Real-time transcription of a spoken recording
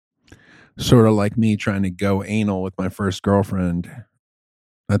Sort of like me trying to go anal with my first girlfriend.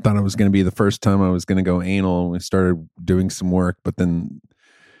 I thought it was going to be the first time I was going to go anal, and we started doing some work, but then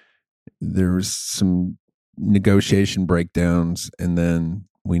there was some negotiation breakdowns, and then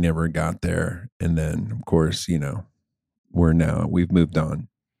we never got there. And then, of course, we've moved on.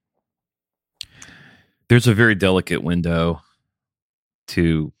 There's a very delicate window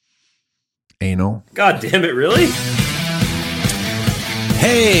to anal. God damn it, really?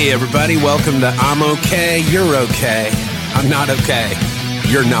 Hey, everybody. Welcome to I'm Okay, You're Okay. I'm not okay.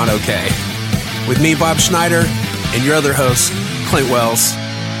 You're not okay. With me, Bob Schneider, and your other host, Clint Wells.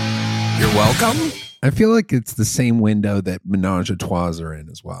 You're welcome. I feel like it's the same window that Menage a Trois are in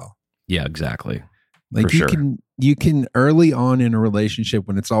as well. Yeah, exactly. Like For sure. you can early on in a relationship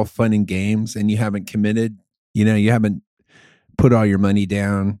when it's all fun and games and you haven't committed, you haven't put all your money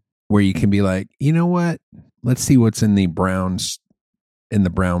down, where you can be like, you know what? Let's see what's in the brown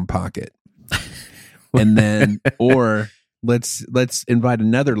pocket. And then, or let's invite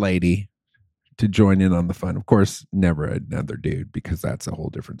another lady to join in on the fun. Of course, never another dude, because that's a whole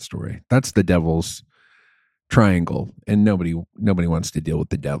different story. That's the devil's triangle, and nobody wants to deal with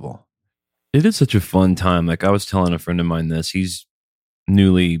the devil. It is such a fun time. Like, I was telling a friend of mine this. He's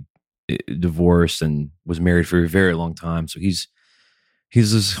newly divorced and was married for a very long time. So he's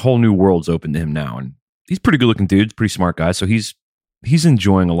this whole new world's open to him now. And he's a pretty good looking dude, pretty smart guy. So he's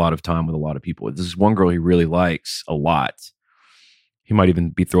enjoying a lot of time with a lot of people. This is one girl he really likes a lot. He might even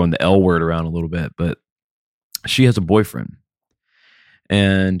be throwing the L word around a little bit, but she has a boyfriend.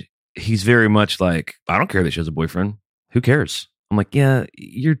 And he's very much like, I don't care that she has a boyfriend. Who cares? I'm like, yeah,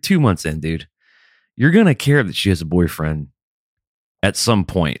 you're 2 months in, dude. You're going to care that she has a boyfriend at some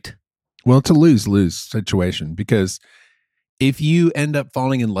point. Well, it's a lose-lose situation, because if you end up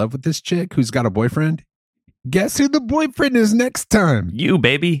falling in love with this chick who's got a boyfriend, guess who the boyfriend is next time? You,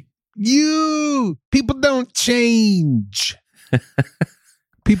 baby. You. People don't change.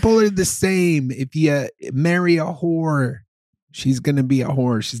 People are the same. If you marry a whore, she's going to be a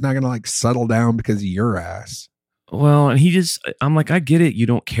whore. She's not going to like settle down because of your ass. Well, and I'm like, I get it. You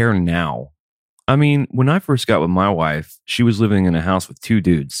don't care now. I mean, when I first got with my wife, she was living in a house with 2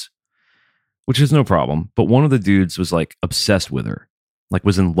 dudes, which is no problem. But one of the dudes was like obsessed with her, like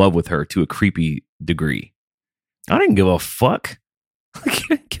was in love with her to a creepy degree. I didn't give a fuck.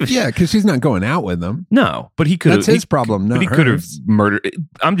 Yeah, because she's not going out with them. No, but he could. That's his problem, not But he could have hers. murdered.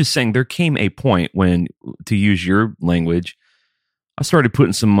 I'm just saying, there came a point when, to use your language, I started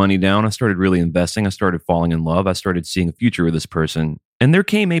putting some money down. I started really investing. I started falling in love. I started seeing a future with this person. And there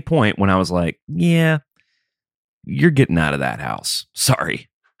came a point when I was like, yeah, you're getting out of that house. Sorry.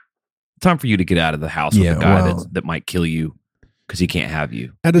 Time for you to get out of the house with a guy that might kill you because he can't have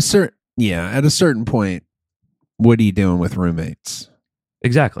you. At a certain point, what are you doing with roommates?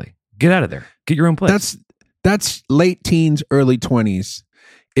 Exactly. Get out of there. Get your own place. That's late teens, early 20s.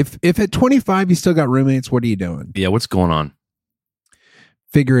 If at 25 you still got roommates, what are you doing? Yeah, what's going on?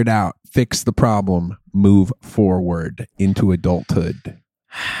 Figure it out. Fix the problem. Move forward into adulthood.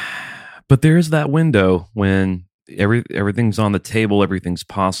 But there's that window when everything's on the table, everything's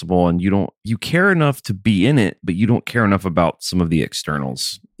possible, and you care enough to be in it, but you don't care enough about some of the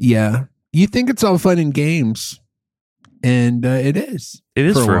externals. Yeah. You think it's all fun and games, and it is. It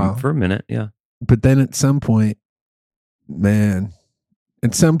is for a minute, yeah. But then at some point,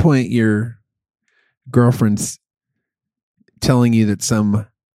 your girlfriend's telling you that some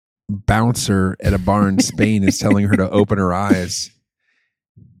bouncer at a bar in Spain is telling her to open her eyes.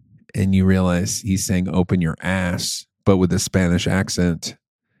 And you realize he's saying open your ass, but with a Spanish accent.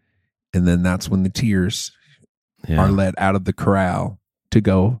 And then that's when the tears are let out of the corral to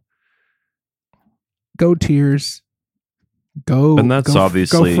go tears. Go. And that's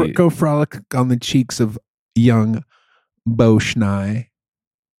obviously go frolic on the cheeks of young Bo Schnei.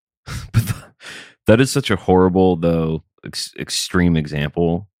 But that is such a horrible, though, extreme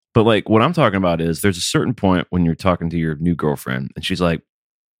example. But like, what I'm talking about is there's a certain point when you're talking to your new girlfriend and she's like,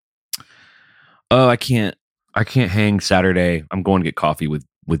 oh, I can't hang Saturday. I'm going to get coffee with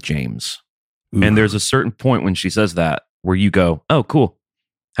James. Ooh. And there's a certain point when she says that where you go, oh, cool.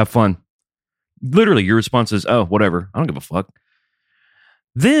 Have fun. Literally, your response is, oh, whatever. I don't give a fuck.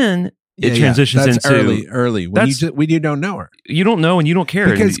 Then it transitions that's into early when you don't know her. You don't know and you don't care.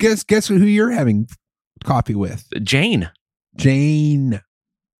 Because guess who you're having coffee with? Jane.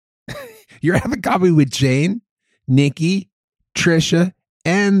 You're having coffee with Jane, Nikki, Trisha,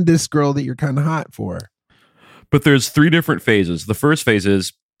 and this girl that you're kind of hot for. But there's 3 different phases. The first phase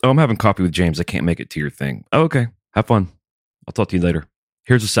is, oh, I'm having coffee with James. I can't make it to your thing. Oh, okay. Have fun. I'll talk to you later.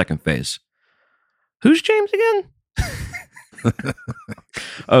 Here's the second phase. Who's James again?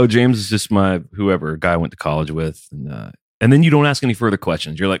 Oh, James is just my whoever guy I went to college with, and then you don't ask any further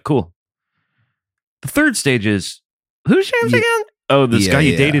questions. You're like, cool. The third stage is, who's James again? Oh, this guy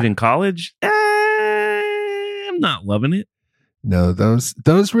you dated in college. I'm not loving it. No, those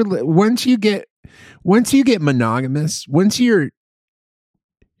once you get monogamous, once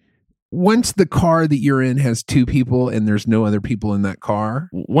the car that you're in has two people and there's no other people in that car.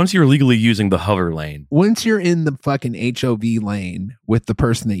 Once you're legally using the hover lane. Once you're in the fucking HOV lane with the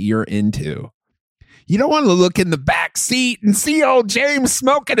person that you're into, you don't want to look in the back seat and see old James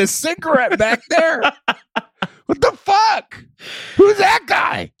smoking a cigarette back there. What the fuck? Who's that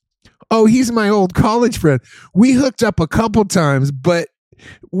guy? Oh, he's my old college friend. We hooked up a couple times, but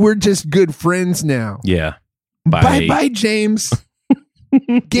we're just good friends now. Yeah. Bye, James.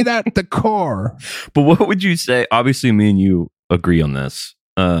 Get out the car. But what would you say? Obviously, me and you agree on this.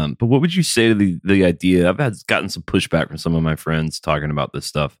 But what would you say to the idea? I've gotten some pushback from some of my friends talking about this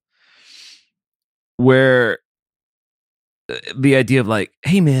stuff, where the idea of like,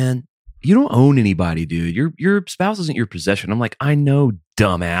 hey man, you don't own anybody, dude. Your spouse isn't your possession. I'm like, I know,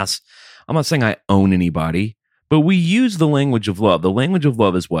 dumbass. I'm not saying I own anybody, but we use the language of love. The language of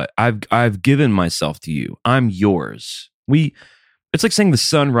love is what? I've given myself to you. I'm yours. It's like saying the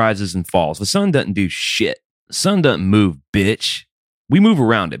sun rises and falls. The sun doesn't do shit. The sun doesn't move, bitch. We move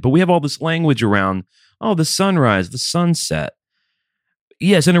around it, but we have all this language around, oh, the sunrise, the sunset.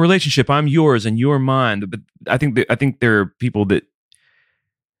 Yes, in a relationship, I'm yours and you're mine. But I think there are people that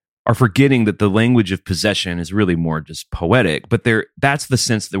are forgetting that the language of possession is really more just poetic. But that's the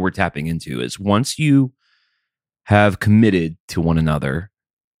sense that we're tapping into, is once you have committed to one another,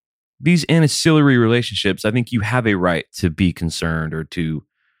 these ancillary relationships, I think you have a right to be concerned, or to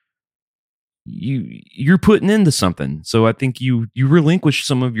you're putting into something. So I think you relinquish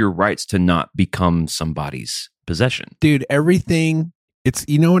some of your rights to not become somebody's possession. Dude, everything, it's,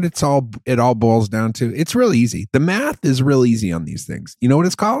 you know what it all boils down to? It's real easy. The math is real easy on these things. You know what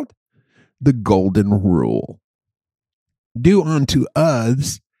it's called? The golden rule. Do unto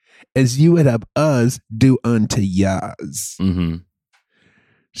us as you would have us do unto yas. Mm-hmm.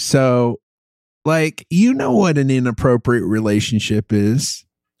 So, like, you know what an inappropriate relationship is.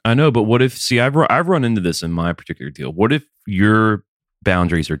 I know, but what if, see, I've run into this in my particular deal. What if your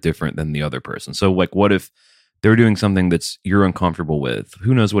boundaries are different than the other person? So, like, what if they're doing something that's you're uncomfortable with?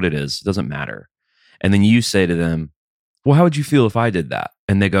 Who knows what it is? It doesn't matter. And then you say to them, well, how would you feel if I did that?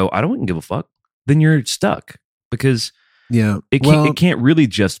 And they go, I don't give a fuck. Then you're stuck, because it can't really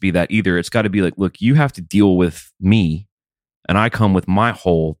just be that either. It's got to be like, look, you have to deal with me, and I come with my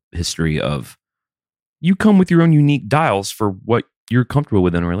whole history of, you come with your own unique dials for what you're comfortable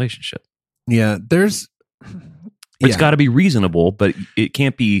with in a relationship. Yeah, it's got to be reasonable, but it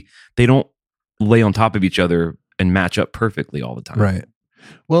can't be, they don't lay on top of each other and match up perfectly all the time. Right.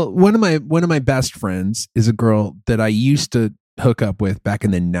 Well, one of my best friends is a girl that I used to hook up with back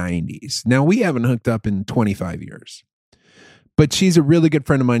in the 90s. Now, we haven't hooked up in 25 years. But she's a really good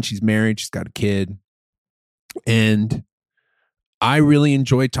friend of mine. She's married, she's got a kid. And I really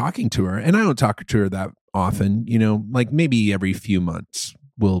enjoy talking to her. And I don't talk to her that often, you know, like maybe every few months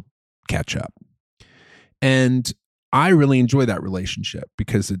we'll catch up. And I really enjoy that relationship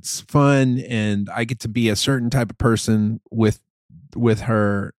because it's fun and I get to be a certain type of person with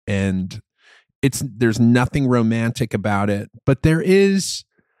her, and there's nothing romantic about it, but there is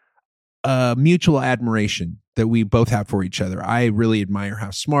a mutual admiration that we both have for each other. I really admire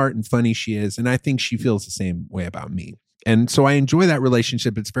how smart and funny she is, and I think she feels the same way about me. And so I enjoy that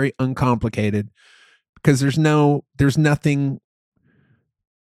relationship. It's very uncomplicated because there's no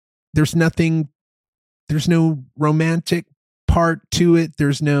romantic part to it.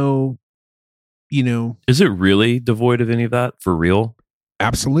 There's no, you know. Is it really devoid of any of that for real?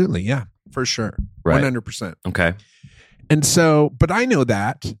 Absolutely. Yeah, for sure. Right. 100%. Okay. And so, but I know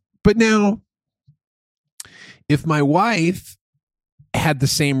that. But now, if my wife had the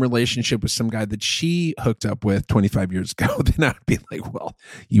same relationship with some guy that she hooked up with 25 years ago, then I'd be like, well,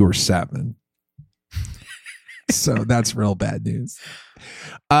 you were 7. So that's real bad news.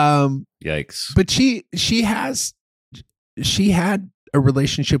 Yikes. But she had a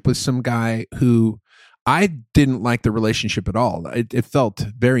relationship with some guy who I didn't like the relationship at all. It felt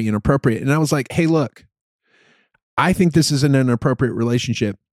very inappropriate. And I was like, hey, look, I think this is an inappropriate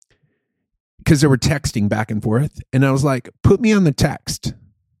relationship, because they were texting back and forth. And I was like, put me on the text.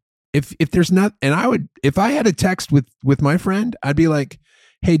 If there's not, and I would, if I had a text with my friend, I'd be like,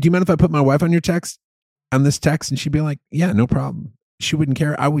 hey, do you mind if I put my wife on your text, on this text? And she'd be like, yeah, no problem. She wouldn't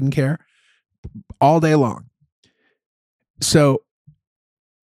care. I wouldn't care, all day long. So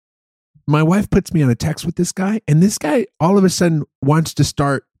my wife puts me on a text with this guy, and this guy all of a sudden wants to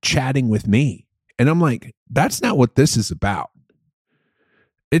start chatting with me. And I'm like, that's not what this is about.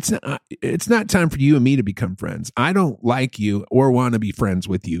 It's not time for you and me to become friends. I don't like you or want to be friends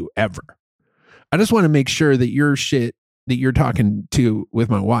with you ever. I just want to make sure that your shit that you're talking to with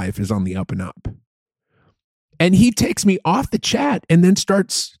my wife is on the up and up. And he takes me off the chat and then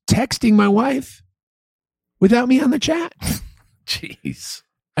starts texting my wife without me on the chat. Jeez.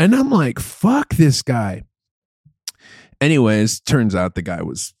 And I'm like, fuck this guy. Anyways, turns out the guy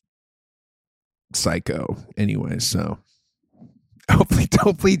was psycho. Anyways, so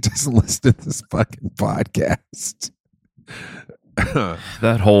hopefully he doesn't listen to this fucking podcast.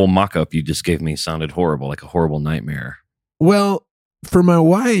 That whole mock-up you just gave me sounded horrible, like a horrible nightmare. Well, for my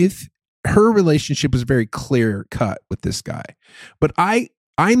wife, her relationship was very clear cut with this guy. But I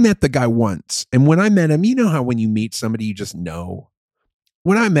met the guy once. And when I met him, you know how when you meet somebody, you just know.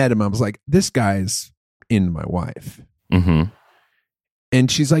 When I met him, I was like, this guy's into my wife. Mm-hmm.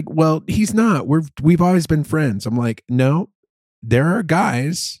 And she's like, well, he's not. We've always been friends. I'm like, no, there are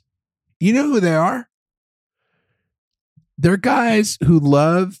guys. You know who they are? They're guys who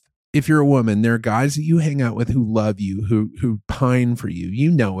love, if you're a woman, there are guys that you hang out with who love you, who pine for you.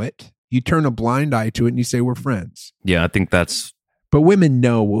 You know it. You turn a blind eye to it and you say, we're friends. Yeah, I think that's... But women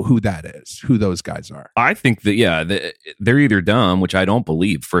know who that is, who those guys are. I think that, yeah, they're either dumb, which I don't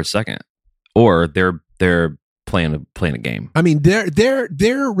believe for a second, or they're playing a game. I mean,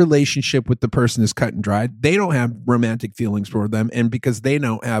 their relationship with the person is cut and dried. They don't have romantic feelings for them. And because they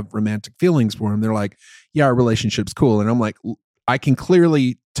don't have romantic feelings for them, they're like, yeah, our relationship's cool. And I'm like, I can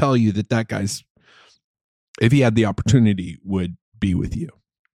clearly tell you that guy's, if he had the opportunity, would be with you.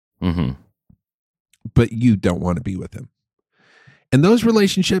 Mm-hmm. But you don't want to be with him. And those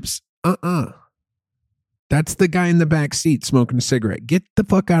relationships, that's the guy in the back seat smoking a cigarette. Get the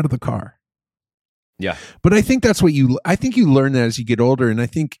fuck out of the car. Yeah. But I think that's what you learn that as you get older. And I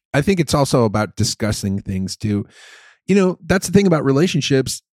think it's also about discussing things too. You know, that's the thing about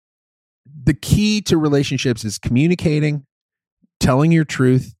relationships. The key to relationships is communicating, telling your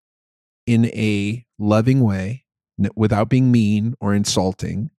truth in a loving way without being mean or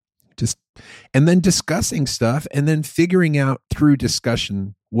insulting. And then discussing stuff and then figuring out through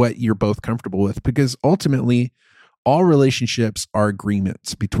discussion what you're both comfortable with, because ultimately all relationships are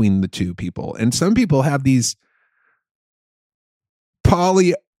agreements between the two people. And some people have these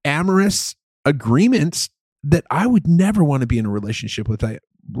polyamorous agreements that I would never want to be in a relationship with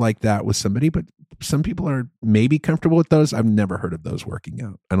like that with somebody, but some people are maybe comfortable with those. I've never heard of those working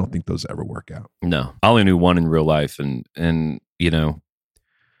out. I don't think those ever work out. No, I only knew one in real life, and you know,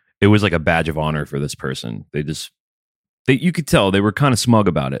 it was like a badge of honor for this person. You could tell they were kind of smug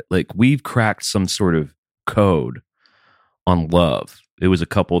about it. Like, we've cracked some sort of code on love. It was a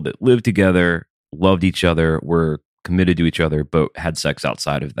couple that lived together, loved each other, were committed to each other, but had sex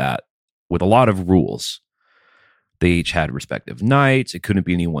outside of that with a lot of rules. They each had respective nights. It couldn't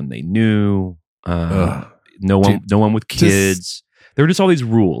be anyone they knew. No one with kids. There were just all these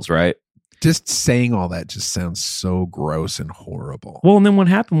rules, right? Just saying all that just sounds so gross and horrible. Well, and then what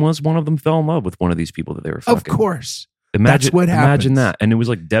happened was one of them fell in love with one of these people that they were fucking. Of course. That's what happens. Imagine that. And it was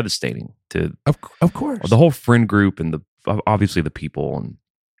like devastating to of course. The whole friend group and obviously the people. And,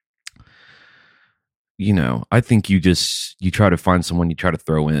 you know, I think you try to find someone you try to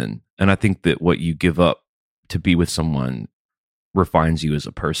throw in. And I think that what you give up to be with someone refines you as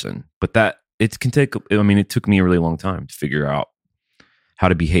a person. But it took me a really long time to figure out how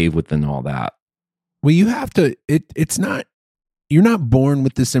to behave within all that. Well, you have to, you're not born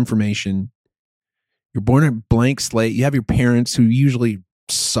with this information. You're born a blank slate. You have your parents who usually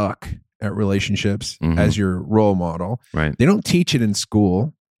suck at relationships as your role model. Right. They don't teach it in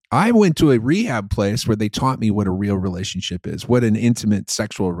school. I went to a rehab place where they taught me what a real relationship is, what an intimate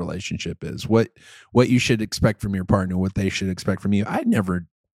sexual relationship is, what you should expect from your partner, what they should expect from you. I'd never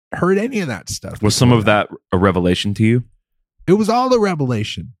heard any of that stuff. Was some of that a revelation to you? It was all a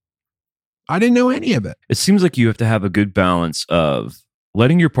revelation. I didn't know any of it. It seems like you have to have a good balance of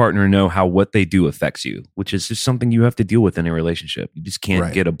letting your partner know how what they do affects you, which is just something you have to deal with in a relationship. You just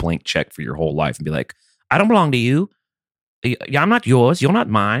can't get a blank check for your whole life and be like, I don't belong to you. I'm not yours. You're not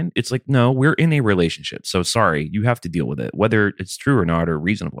mine. It's like, no, we're in a relationship. So sorry, you have to deal with it, whether it's true or not, or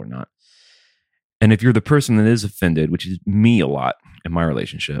reasonable or not. And if you're the person that is offended, which is me a lot in my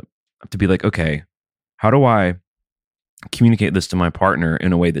relationship, I have to be like, okay, how do I communicate this to my partner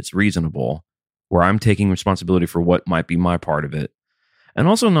in a way that's reasonable, where I'm taking responsibility for what might be my part of it, and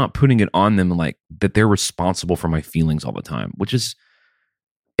also not putting it on them like that they're responsible for my feelings all the time, which is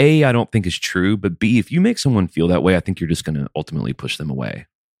A, I don't think is true, but B, if you make someone feel that way, I think you're just going to ultimately push them away.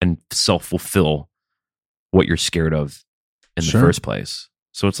 and self-fulfill what you're scared of in the Sure. first place.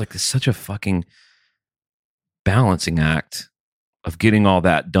 So it's like it's such a fucking balancing act of getting all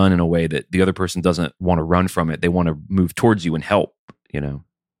that done in a way that the other person doesn't want to run from it. They want to move towards you and help, you know?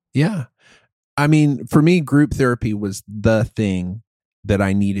 Yeah. I mean, for me, group therapy was the thing that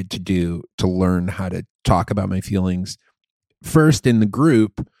I needed to do to learn how to talk about my feelings. First in the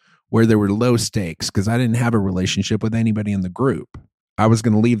group where there were low stakes, because I didn't have a relationship with anybody in the group. I was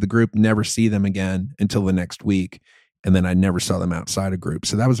going to leave the group, never see them again until the next week. And then I never saw them outside a group.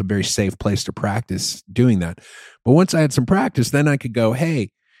 So that was a very safe place to practice doing that. But once I had some practice, then I could go,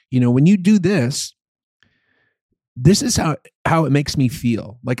 hey, when you do this, this is how it makes me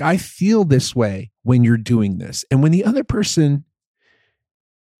feel. Like I feel this way when you're doing this. And when the other person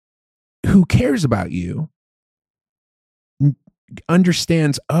who cares about you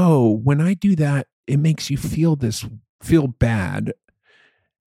understands, oh, when I do that, it makes you feel bad.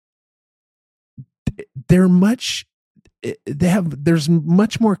 There's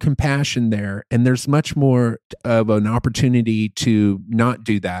much more compassion there, and there's much more of an opportunity to not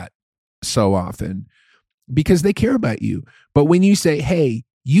do that so often because they care about you. But when you say, hey,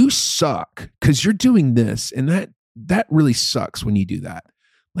 you suck because you're doing this, and that really sucks when you do that.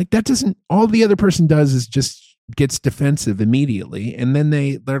 Like that doesn't, all the other person does is just gets defensive immediately. And then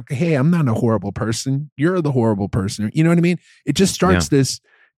they're like, hey, I'm not a horrible person. You're the horrible person. You know what I mean? It just starts this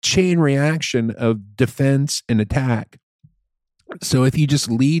chain reaction of defense and attack. So if you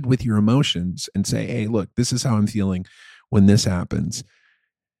just lead with your emotions and say, hey, look, this is how I'm feeling when this happens.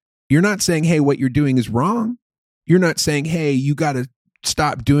 You're not saying, hey, what you're doing is wrong. You're not saying, hey, you got to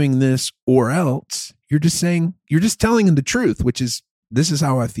stop doing this or else. You're just telling them the truth, which is, this is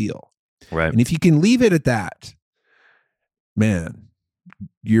how I feel. Right. And if you can leave it at that, man,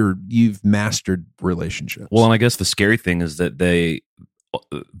 you've mastered relationships. Well, and I guess the scary thing is that they,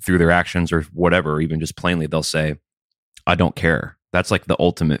 through their actions or whatever, or even just plainly, they'll say, I don't care. That's like the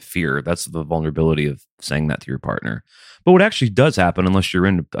ultimate fear. That's the vulnerability of saying that to your partner. But what actually does happen, unless you're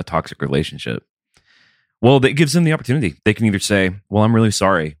in a toxic relationship, well, that gives them the opportunity. They can either say, well, I'm really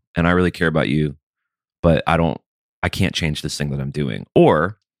sorry and I really care about you, but I can't change this thing that I'm doing.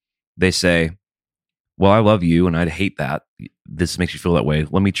 Or they say, well, I love you and I'd hate that. This makes you feel that way.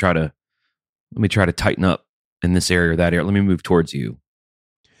 Let me try to tighten up in this area or that area. Let me move towards you.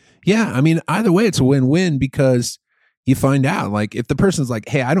 Yeah. I mean, either way, it's a win-win because you find out, like, if the person's like,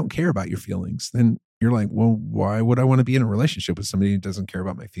 hey, I don't care about your feelings, then you're like, well, why would I want to be in a relationship with somebody who doesn't care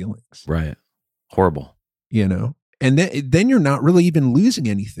about my feelings? Right. Horrible. And then you're not really even losing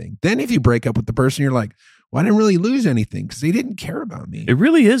anything. Then if you break up with the person, you're like, well, I didn't really lose anything because they didn't care about me. It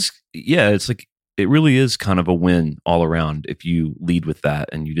really is. Yeah. It's like, it really is kind of a win all around if you lead with that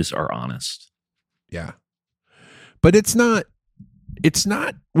and you just are honest. Yeah. But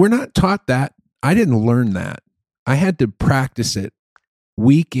we're not taught that. I didn't learn that. I had to practice it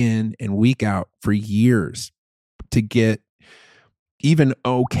week in and week out for years to get even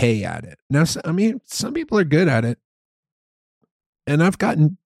okay at it. Now, I mean, some people are good at it, and I've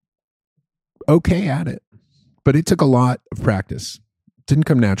gotten okay at it, but it took a lot of practice. It didn't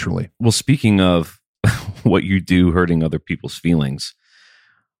come naturally. Well, speaking of what you do hurting other people's feelings,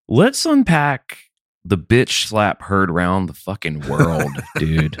 let's unpack the bitch slap heard around the fucking world,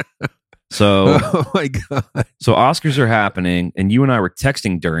 dude. So, oh my God. So Oscars are happening, and you and I were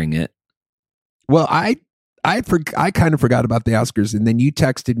texting during it. Well, I kind of forgot about the Oscars, and then you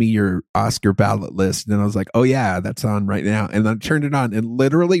texted me your Oscar ballot list, and I was like, oh yeah, that's on right now. And I turned it on, and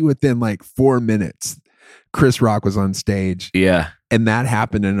literally within like 4 minutes, Chris Rock was on stage. Yeah. And that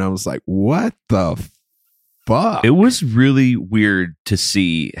happened, and I was like, what the fuck? It was really weird to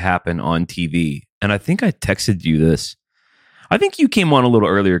see happen on TV. And I think I texted you this. I think you came on a little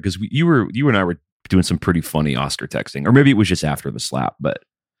earlier because you and I were doing some pretty funny Oscar texting, or maybe it was just after the slap. But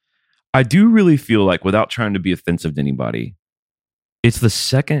I do really feel like, without trying to be offensive to anybody, it's the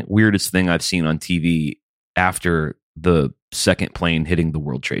second weirdest thing I've seen on TV after the second plane hitting the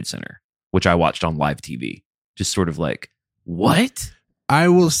World Trade Center, which I watched on live TV. Just sort of like, what? I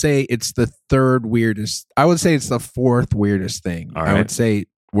will say it's the third weirdest. I would say it's the fourth weirdest thing. All right. I would say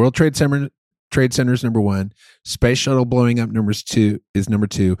World Trade Center is number one. Space shuttle blowing up is number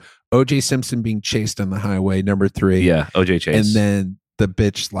two. O.J. Simpson being chased on the highway, number three. Yeah, O.J. Chase. And then the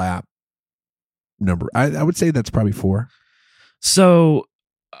bitch slap number. I would say that's probably four. So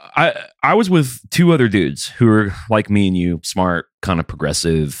I was with two other dudes who are like me and you, smart, kind of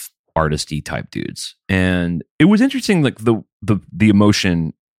progressive, artisty type dudes. And it was interesting, like the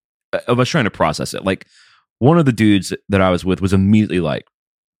emotion of us trying to process it. Like, one of the dudes that I was with was immediately like,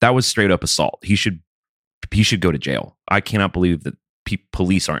 that was straight up assault. He should go to jail. I cannot believe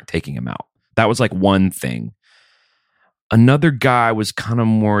police aren't taking him out. That was like one thing. Another guy was kind of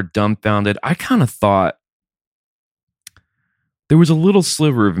more dumbfounded. I kind of thought there was a little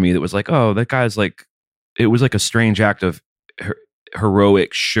sliver of me that was like, oh, that guy's like, it was like a strange act of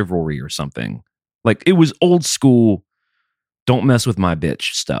heroic chivalry or something. Like it was old school, don't mess with my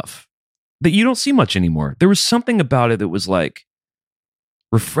bitch stuff that you don't see much anymore. There was something about it that was like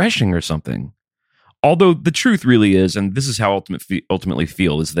refreshing or something. Although the truth really is, and this is how ultimately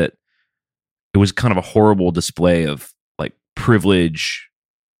feel, is that it was kind of a horrible display of like privilege.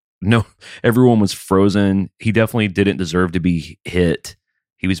 No, everyone was frozen. He definitely didn't deserve to be hit.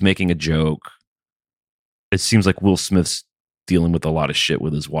 He was making a joke. It seems like Will Smith's dealing with a lot of shit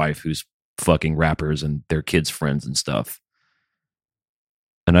with his wife, who's fucking rappers and their kids' friends and stuff.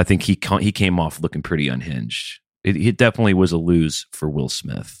 And I think he came off looking pretty unhinged. It definitely was a lose for Will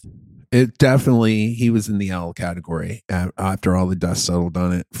Smith. It definitely, he was in the L category after all the dust settled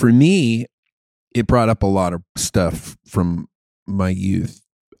on it. For me, it brought up a lot of stuff from my youth.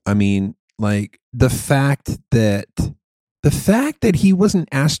 I mean, like the fact that he wasn't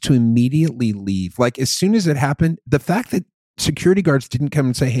asked to immediately leave, like as soon as it happened, the fact that security guards didn't come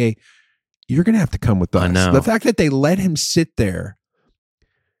and say, hey, you're going to have to come with us. I know. The fact that they let him sit there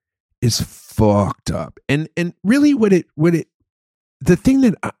is fucked up. And really the thing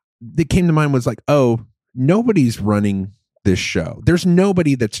that came to mind was like, oh, nobody's running this show. There's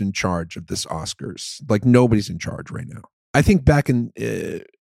nobody that's in charge of this Oscars. Like nobody's in charge right now. I think back in,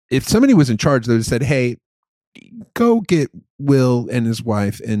 if somebody was in charge, they would have said, hey, go get Will and his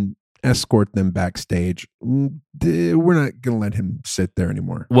wife and escort them backstage. We're not going to let him sit there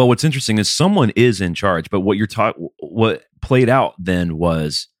anymore. Well, what's interesting is someone is in charge, but what played out then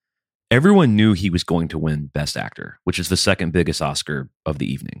was everyone knew he was going to win Best Actor, which is the second biggest Oscar of the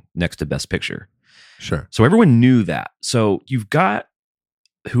evening, next to Best Picture. Sure. So everyone knew that. So you've got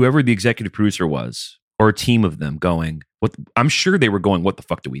whoever the executive producer was, or a team of them going, I'm sure they were going, what the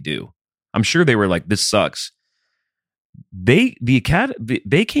fuck do we do? I'm sure they were like, this sucks. They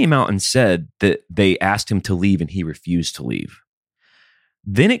came out and said that they asked him to leave and he refused to leave.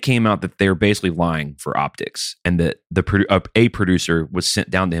 Then it came out that they were basically lying for optics, and that a producer was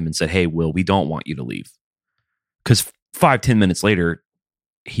sent down to him and said, hey, Will, we don't want you to leave. Because 5-10 minutes later,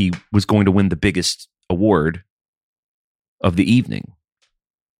 he was going to win the biggest award of the evening.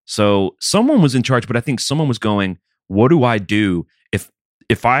 So someone was in charge, but I think someone was going, what do I do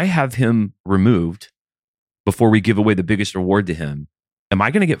if I have him removed before we give away the biggest award to him? Am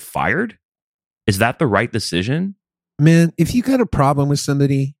I going to get fired? Is that the right decision? Man, if you got a problem with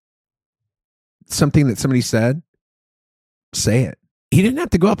something that somebody said, say it. He didn't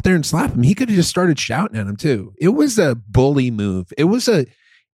have to go up there and slap him. He could have just started shouting at him too. It was a bully move. It was a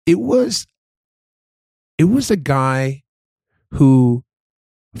guy who,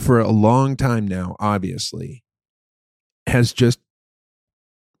 for a long time now, obviously, has just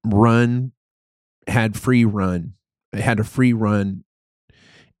had a free run,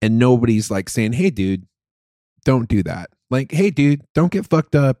 and nobody's like saying, hey, dude, don't do that. Like, hey, dude, don't get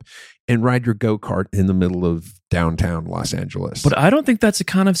fucked up and ride your go-kart in the middle of downtown Los Angeles. But I don't think that's the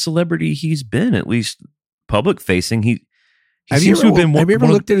kind of celebrity he's been, at least public facing. He have seems you to have been. Have you ever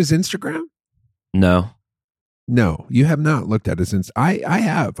looked at his Instagram? No. No, you have not looked at his Instagram. I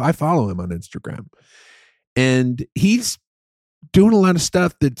have. I follow him on Instagram. And he's doing a lot of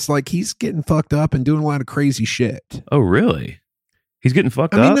stuff that's like he's getting fucked up and doing a lot of crazy shit. Oh, really? He's getting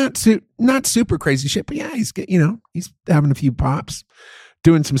fucked up? I mean, not super crazy shit, but yeah, he's having a few pops,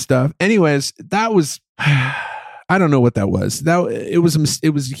 doing some stuff. Anyways, that was I don't know what that was. It was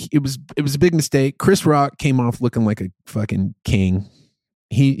a big mistake. Chris Rock came off looking like a fucking king.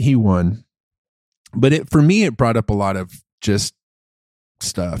 He won. But for me it brought up a lot of just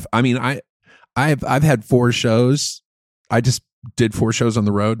stuff. I mean, I've had 4 shows. I just did 4 shows on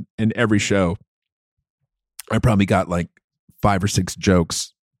the road, and every show I probably got like 5 or 6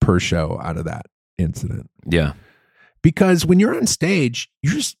 jokes per show out of that incident. Yeah. Because when you're on stage,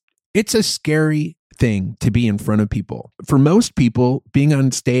 it's a scary thing to be in front of people. For most people, being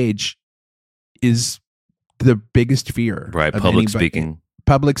on stage is the biggest fear. Right. Public speaking.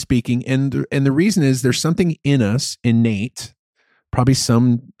 And the reason is there's something in us, innate, probably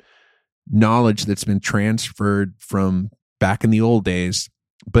some knowledge that's been transferred from back in the old days.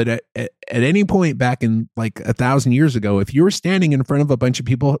 But at any point back in like 1,000 years ago, if you were standing in front of a bunch of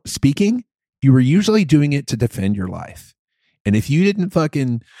people speaking, you were usually doing it to defend your life. And if you didn't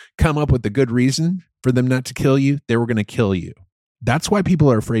fucking come up with a good reason for them not to kill you, they were going to kill you. That's why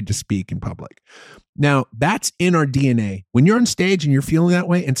people are afraid to speak in public. Now, that's in our DNA. When you're on stage and you're feeling that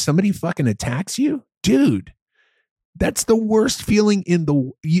way and somebody fucking attacks you, dude, That's the worst feeling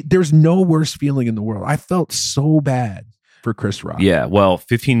there's no worse feeling in the world. I felt so bad for Chris Rock. Yeah, well,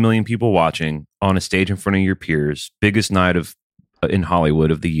 15 million people watching on a stage in front of your peers, biggest night in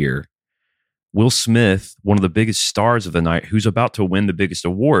Hollywood of the year. Will Smith, one of the biggest stars of the night, who's about to win the biggest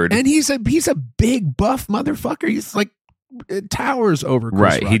award. And he's a big buff motherfucker. He's like towers over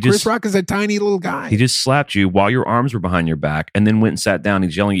Chris Rock. Chris Rock is a tiny little guy. He just slapped you while your arms were behind your back and then went and sat down.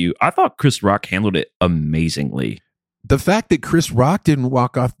 He's yelling at you. I thought Chris Rock handled it amazingly. The fact that Chris Rock didn't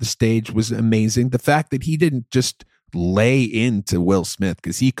walk off the stage was amazing. The fact that he didn't just lay into Will Smith,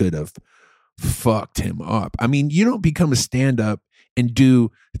 because he could have fucked him up. I mean, you don't become a stand-up and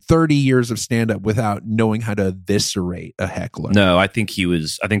do 30 years of stand-up without knowing how to eviscerate a heckler. No, I think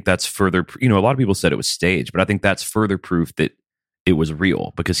that's further, a lot of people said it was staged, but I think that's further proof that it was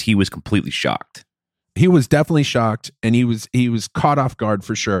real, because he was completely shocked. He was definitely shocked, and he was caught off guard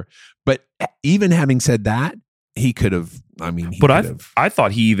for sure. But even having said that, he could have, I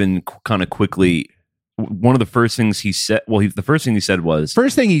thought he even kind of quickly, one of the first things he said, the first thing he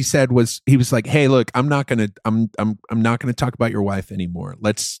said was he was like, "Hey, look, I'm not gonna talk about your wife anymore.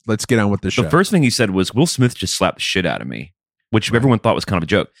 Let's get on with the show." The first thing he said was, "Will Smith just slapped the shit out of me," which everyone thought was kind of a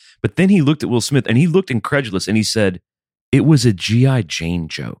joke. But then he looked at Will Smith and he looked incredulous and he said, "It was a G.I. Jane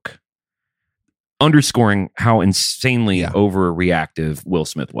joke," underscoring how insanely overreactive Will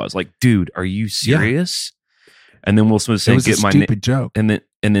Smith was. Like, dude, are you serious? Yeah. And then Will Smith saying, "Get my stupid joke," and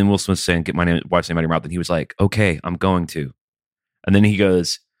then Will Smith saying, "Get my wife's name out of your mouth." And he was like, "Okay, I'm going to." And then he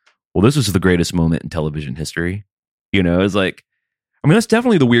goes, "Well, this was the greatest moment in television history." It's like, that's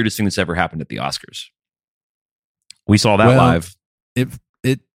definitely the weirdest thing that's ever happened at the Oscars. We saw that live.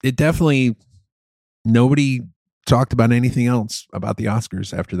 It definitely, nobody talked about anything else about the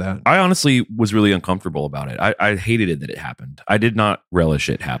Oscars after that. I honestly was really uncomfortable about it. I hated it that it happened. I did not relish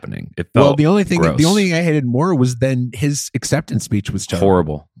it happening. It felt the only thing gross. I hated more was then his acceptance speech was terrible.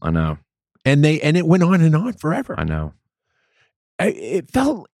 Horrible. I know. And it went on and on forever. I know. It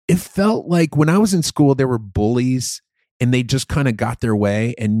felt like when I was in school, there were bullies and they just kind of got their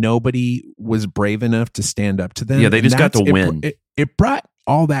way and nobody was brave enough to stand up to them. Yeah, they just got to win. It brought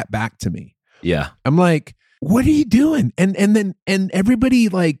all that back to me. Yeah. I'm like, what are you doing? And then everybody,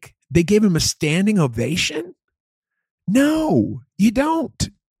 like, they gave him a standing ovation. No, you don't.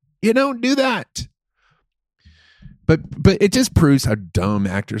 You don't do that. But it just proves how dumb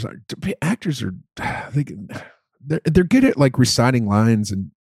actors are. Actors are they're good at like reciting lines,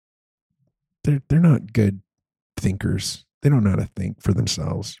 and they're not good thinkers. They don't know how to think for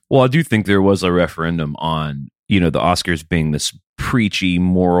themselves. Well, I do think there was a referendum on, the Oscars being this preachy,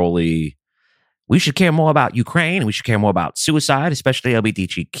 morally, we should care more about Ukraine, and we should care more about suicide, especially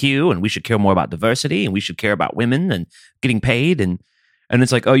LGBTQ, and we should care more about diversity, and we should care about women and getting paid. And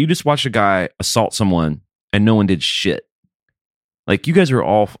it's like, oh, you just watched a guy assault someone and no one did shit. Like, you guys are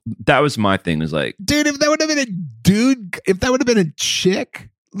all, that was my thing, is like, dude, if that would have been a dude, if that would have been a chick,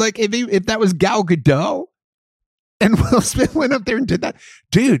 like if that was Gal Gadot and Will Smith went up there and did that,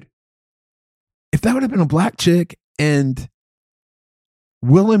 dude, if that would have been a black chick and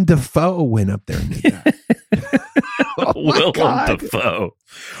Willem Dafoe went up there and did that. Willem Dafoe.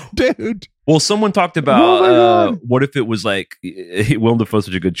 Dude. Well, someone talked about what if it was like, Willem Dafoe's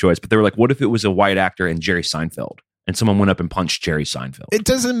such a good choice, but they were like, what if it was a white actor and Jerry Seinfeld? And someone went up and punched Jerry Seinfeld. It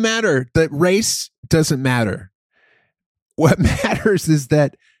doesn't matter. That race doesn't matter. What matters is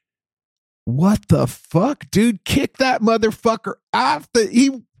that, what the fuck, dude? Kick that motherfucker off.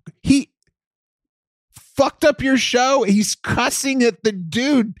 He fucked up your show. He's cussing at the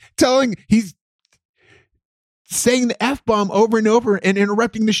dude, he's saying the F-bomb over and over and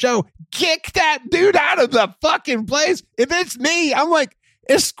interrupting the show. Kick that dude out of the fucking place. If it's me, I'm like,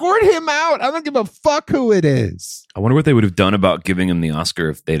 escort him out. I don't give a fuck who it is. I wonder what they would have done about giving him the Oscar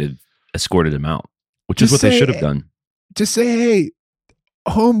if they'd have escorted him out, which is what they should have done. Just say, hey,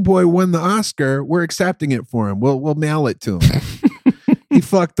 homeboy won the Oscar. We're accepting it for him. We'll mail it to him. He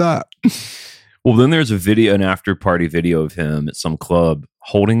fucked up. Well, then there's an after party video of him at some club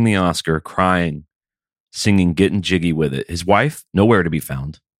holding the Oscar, crying, singing, getting jiggy with it. His wife, nowhere to be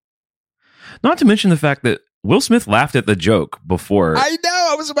found. Not to mention the fact that Will Smith laughed at the joke before. I know.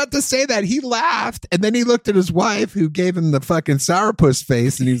 I was about to say that. He laughed, and then he looked at his wife, who gave him the fucking sourpuss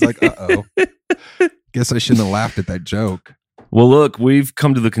face, and he's like, uh-oh. Guess I shouldn't have laughed at that joke. Well, look, we've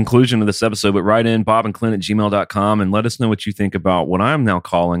come to the conclusion of this episode, but write in bobandclint@gmail.com and let us know what you think about what I'm now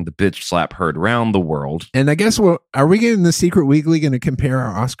calling the bitch slap heard around the world. And I guess, are we getting the Secret Weekly going to compare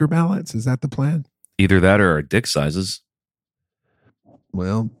our Oscar ballots? Is that the plan? Either that or our dick sizes.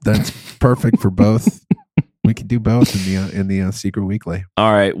 Well, that's perfect for both. We can do both in the Secret Weekly.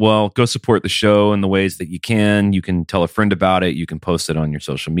 All right. Well, go support the show in the ways that you can. You can tell a friend about it. You can post it on your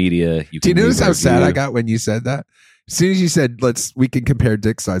social media. Do you notice how sad I got when you said that? As soon as you said we can compare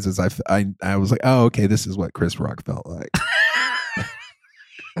dick sizes, I was like, oh, okay, this is what Chris Rock felt like.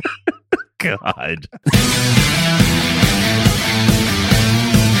 God.